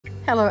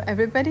Hello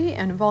everybody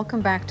and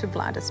welcome back to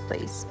VLADA'S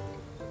place.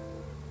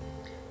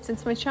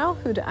 Since my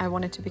childhood I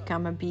wanted to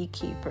become a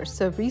beekeeper,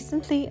 so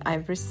recently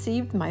I've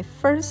received my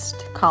first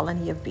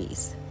colony of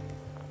bees.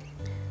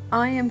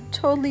 I am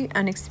totally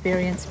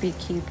unexperienced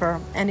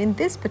beekeeper, and in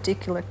this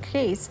particular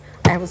case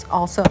I was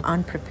also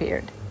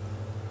unprepared.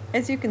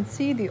 As you can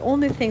see, the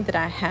only thing that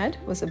I had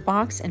was a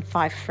box and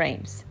 5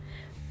 frames.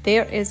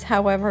 There is,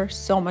 however,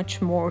 so much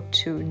more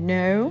to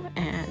know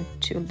and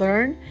to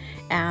learn,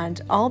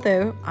 and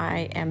although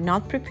I am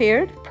not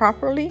prepared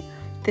properly,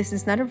 this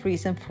is not a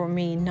reason for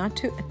me not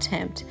to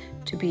attempt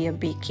to be a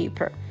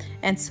beekeeper.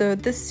 And so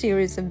this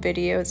series of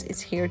videos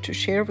is here to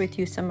share with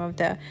you some of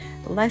the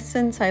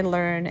lessons I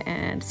learned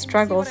and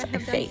struggles I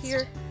faced.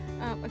 Here,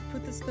 I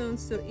put the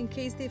stones so in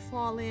case they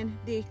fall in,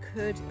 they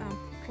could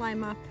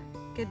climb up,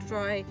 get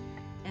dry,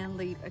 and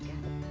leave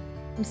again.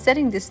 I'm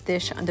setting this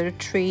dish under a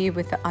tree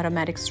with the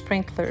automatic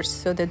sprinklers,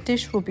 so the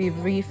dish will be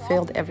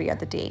refilled every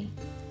other day.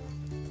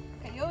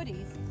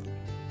 Coyotes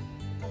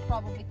will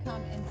probably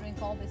come and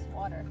drink all this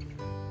water.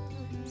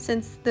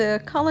 Since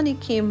the colony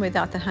came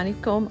without the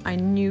honeycomb, I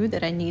knew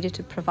that I needed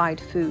to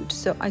provide food,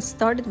 so I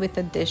started with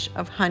a dish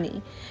of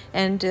honey,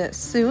 and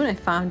soon I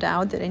found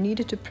out that I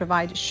needed to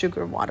provide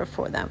sugar water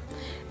for them.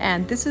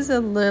 And this is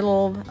a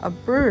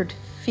bird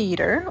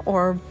feeder,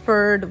 or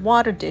bird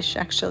water dish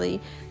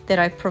actually, that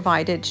I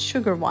provided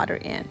sugar water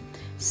in.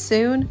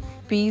 Soon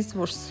bees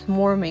were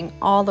swarming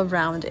all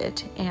around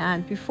it,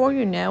 and before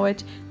you know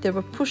it, they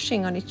were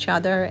pushing on each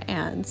other,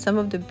 and some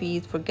of the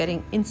bees were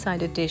getting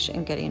inside the dish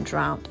and getting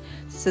drowned.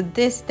 So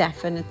this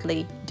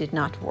definitely did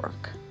not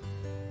work.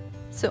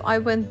 So I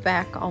went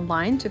back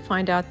online to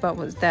find out what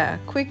was the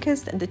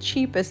quickest and the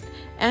cheapest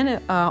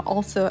and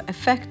also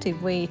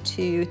effective way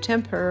to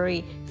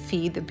temporarily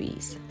feed the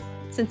bees.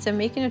 Since I'm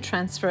making a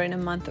transfer in the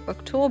month of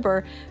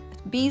October,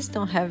 bees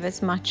don't have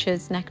as much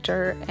as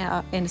nectar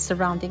in the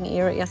surrounding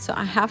area, so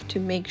I have to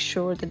make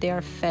sure that they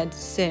are fed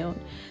soon.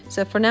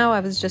 So for now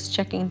I was just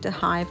checking the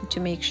hive to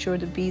make sure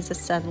the bees are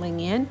settling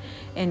in,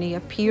 and it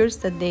appears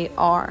that they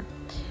are.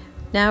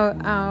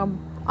 Now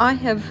I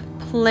have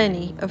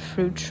plenty of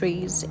fruit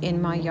trees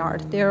in my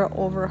yard. There are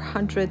over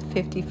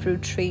 150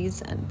 fruit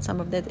trees, and some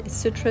of that is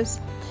citrus,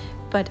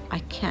 but I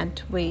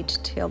can't wait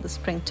till the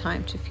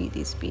springtime to feed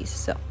these bees.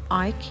 So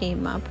I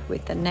came up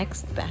with the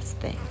next best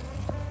thing.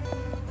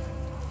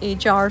 A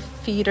jar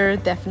feeder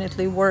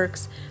definitely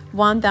works.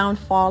 One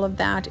downfall of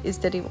that is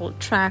that it will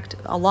attract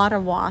a lot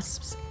of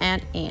wasps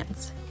and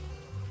ants.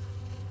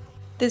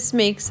 This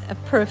makes a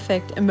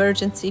perfect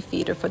emergency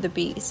feeder for the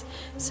bees.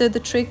 So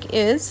the trick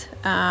is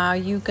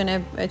you're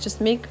gonna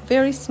just make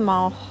very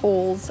small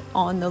holes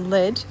on the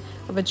lid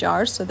of a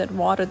jar so that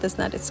water does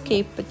not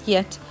escape, but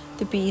yet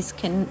the bees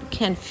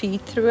can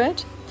feed through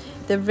it.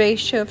 The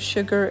ratio of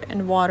sugar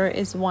and water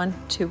is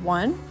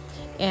 1:1.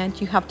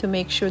 And you have to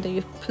make sure that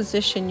you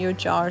position your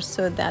jar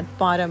so that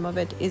bottom of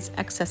it is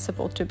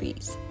accessible to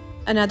bees.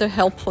 Another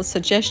helpful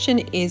suggestion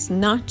is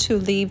not to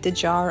leave the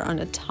jar on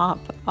the top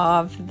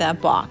of the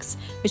box,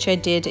 which I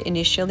did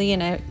initially,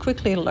 and I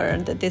quickly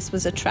learned that this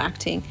was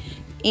attracting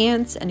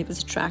ants and it was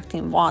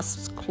attracting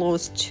wasps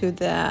close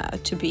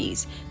to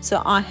bees.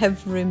 So I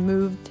have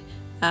removed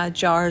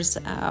jars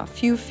a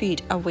few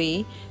feet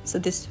away, so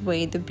this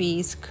way the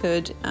bees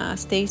could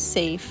stay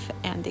safe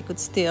and they could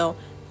still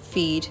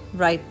feed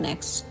right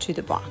next to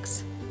the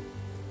box.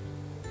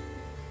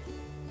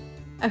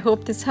 I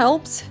hope this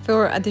helps.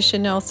 For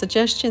additional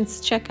suggestions,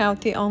 check out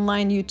the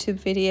online YouTube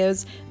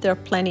videos. There are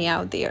plenty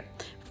out there.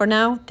 For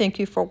now, thank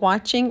you for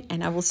watching,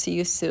 and I will see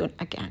you soon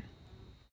again.